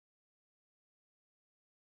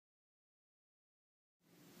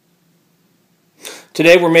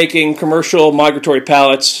Today we're making commercial migratory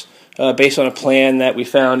pallets based on a plan that we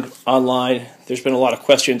found online. There's been a lot of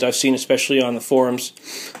questions I've seen, especially on the forums,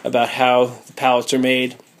 about how the pallets are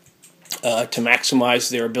made to maximize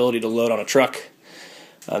their ability to load on a truck.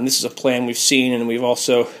 This is a plan we've seen, and we've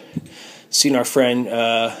also seen our friend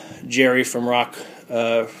Jerry from Rock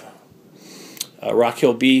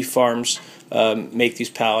Hill Bee Farms make these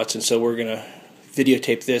pallets, and so we're going to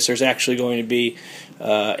videotape this. There's actually going to be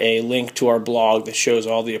a link to our blog that shows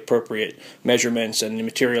all the appropriate measurements and the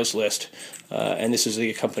materials list, and this is the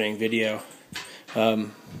accompanying video.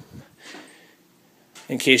 In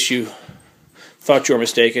case you thought you were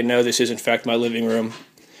mistaken, no, this is in fact my living room.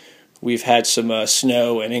 We've had some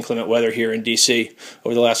snow and inclement weather here in DC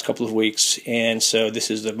over the last couple of weeks, and so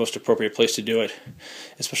this is the most appropriate place to do it,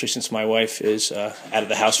 especially since my wife is out of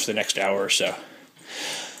the house for the next hour or so.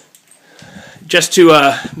 Just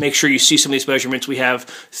to make sure you see some of these measurements, we have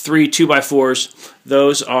 3 2x4s.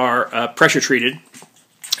 Those are pressure treated,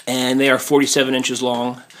 and they are 47 inches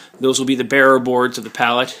long. Those will be the bearer boards of the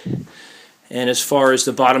pallet. And as far as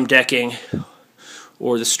the bottom decking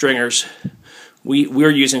or the stringers,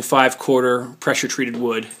 we're using 5/4 pressure treated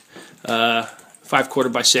wood,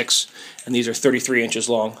 5/4 by 6, and these are 33 inches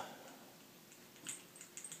long.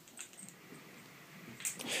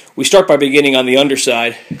 We start by beginning on the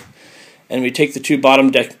underside, and we take the 2 bottom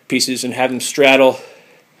deck pieces and have them straddle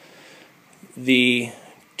the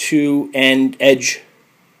 2 edge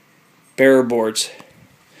bearer boards.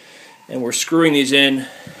 And we're screwing these in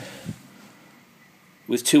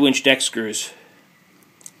with 2-inch deck screws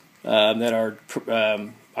that are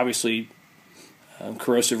obviously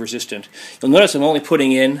corrosive resistant. You'll notice I'm only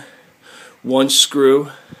putting in 1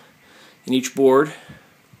 screw in each board,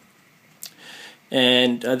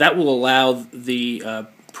 and that will allow the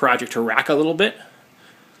project to rack a little bit,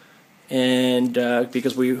 and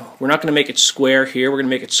because we're not going to make it square here, we're going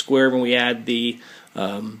to make it square when we add the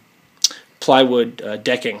plywood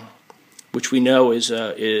decking, which we know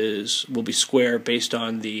will be square based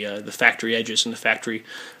on the factory edges and the factory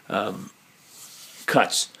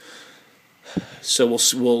cuts. So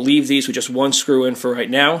we'll leave these with just 1 screw in for right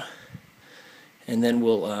now, and then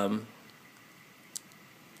we'll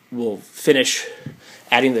finish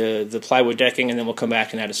adding the plywood decking, and then we'll come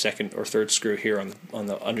back and add a 2nd or 3rd screw here on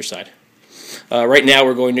the underside. Right now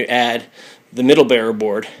we're going to add the middle bearer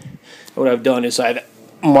board. What I've done is I've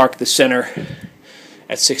marked the center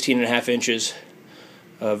at 16.5 inches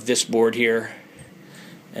of this board here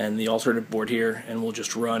and the alternate board here, and we'll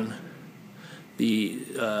just run the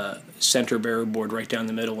center bearer board right down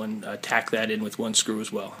the middle and tack that in with 1 screw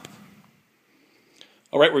as well.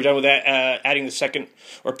 Alright, we're done with that, adding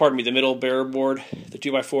the middle bearer board, the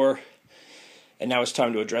 2x4, and now it's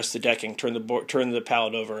time to address the decking. Turn the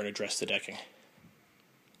pallet over and address the decking.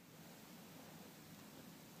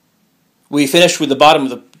 We finished with the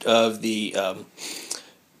bottom of the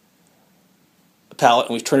pallet,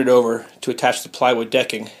 and we've turned it over to attach the plywood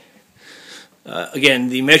decking. Again,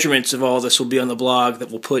 the measurements of all this will be on the blog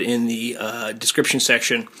that we'll put in the description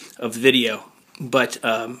section of the video. But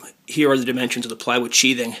here are the dimensions of the plywood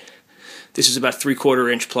sheathing. This is about 3/4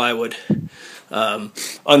 inch plywood,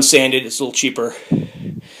 unsanded. It's a little cheaper,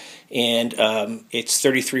 and it's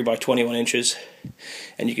 33 by 21 inches.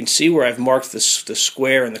 And you can see where I've marked the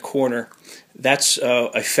square in the corner. That's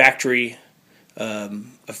a factory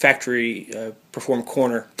performed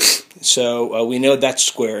corner. So we know that's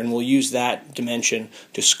square, and we'll use that dimension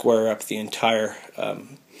to square up the entire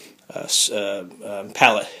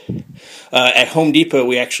pallet. At Home Depot,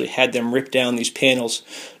 we actually had them rip down these panels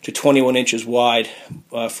to 21 inches wide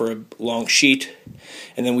for a long sheet,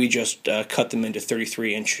 and then we just cut them into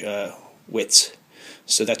 33-inch widths.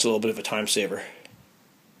 So that's a little bit of a time saver.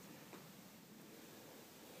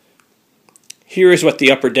 Here is what the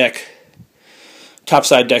upper deck,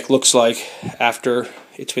 topside deck, looks like after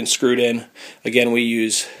it's been screwed in. Again, we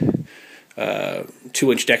use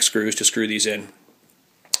 2-inch deck screws to screw these in.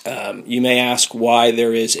 You may ask why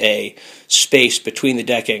there is a space between the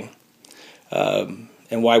decking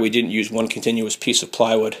and why we didn't use 1 continuous piece of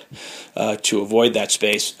plywood to avoid that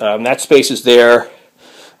space. That space is there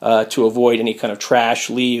to avoid any kind of trash,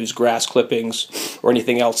 leaves, grass clippings, or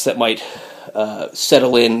anything else that might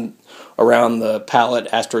settle in around the pallet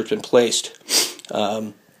after it's been placed.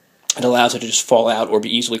 It allows it to just fall out or be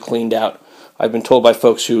easily cleaned out. I've been told by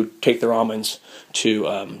folks who take their almonds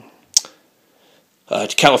to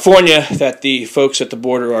California that the folks at the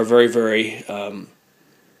border are very, very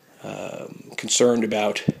concerned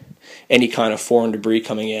about any kind of foreign debris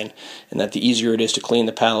coming in, and that the easier it is to clean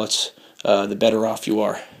the pallets, the better off you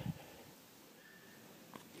are.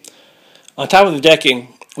 On top of the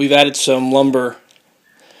decking, we've added some lumber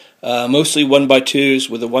mostly 1x2s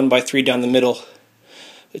with a 1x3 down the middle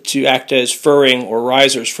to act as furring or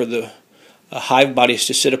risers for the hive bodies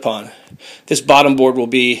to sit upon. This bottom board will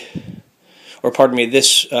be, or pardon me,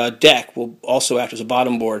 this deck will also act as a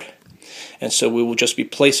bottom board, and so we will just be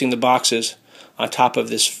placing the boxes on top of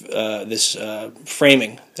this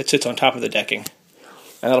framing that sits on top of the decking,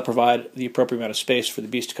 and that'll provide the appropriate amount of space for the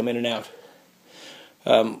bees to come in and out.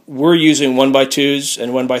 We're using 1x2s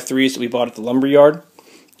and 1x3s that we bought at the lumber yard.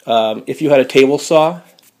 If you had a table saw,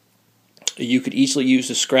 you could easily use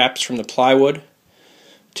the scraps from the plywood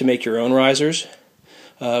to make your own risers,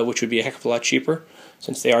 which would be a heck of a lot cheaper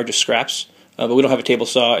since they are just scraps. But we don't have a table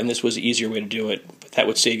saw, and this was the easier way to do it. But that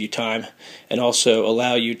would save you time and also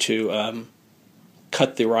allow you to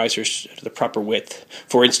cut the risers to the proper width.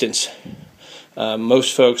 For instance,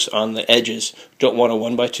 most folks on the edges don't want a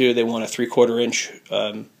 1x2, they want a 3/4 inch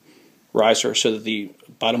riser so that the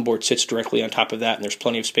bottom board sits directly on top of that and there's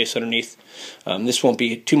plenty of space underneath. This won't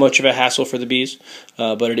be too much of a hassle for the bees,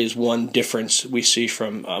 but it is one difference we see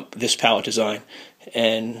from this pallet design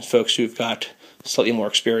and folks who've got slightly more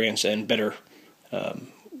experience and better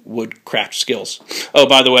woodcraft skills. Oh,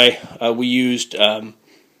 by the way, we used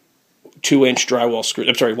 2-inch drywall screws.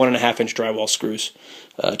 I'm sorry, 1.5-inch drywall screws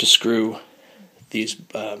to screw these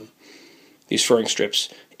furring strips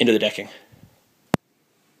into the decking.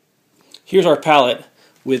 Here's our pallet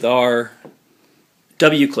with our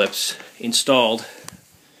W-clips installed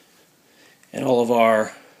and all of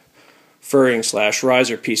our furring /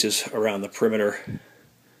 riser pieces around the perimeter.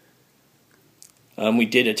 We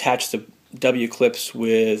did attach the W-clips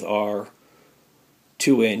with our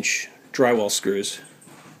 2-inch drywall screws.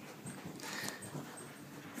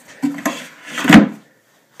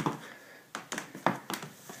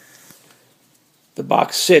 The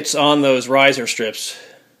box sits on those riser strips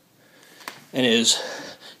and is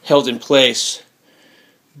held in place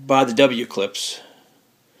by the W-clips.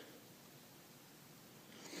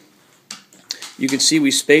 You can see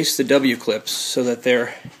we spaced the W-clips so that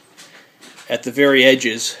they're at the very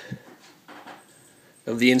edges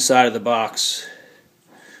of the inside of the box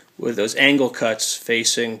with those angle cuts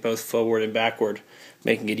facing both forward and backward,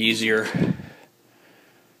 making it easier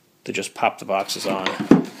to just pop the boxes on.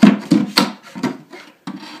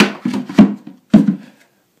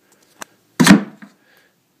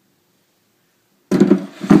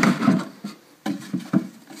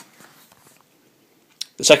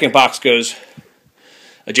 The second box goes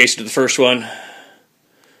adjacent to the first one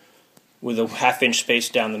with a 1/2 inch space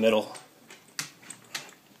down the middle.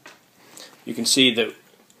 You can see that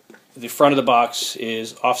the front of the box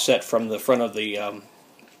is offset from the front of the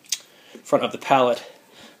pallet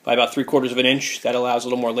by about 3/4 of an inch. That allows a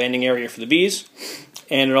little more landing area for the bees,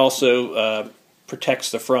 and it also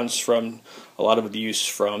protects the fronts from a lot of abuse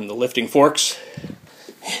from the lifting forks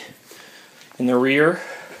in the rear.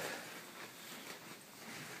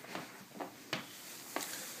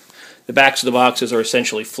 The backs of the boxes are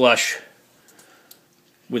essentially flush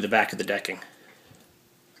with the back of the decking.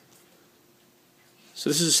 So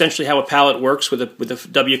this is essentially how a pallet works with a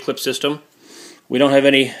W-clip system. We don't have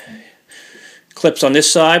any clips on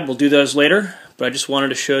this side. We'll do those later, but I just wanted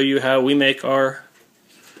to show you how we make our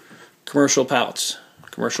commercial pallets,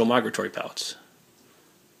 commercial migratory pallets.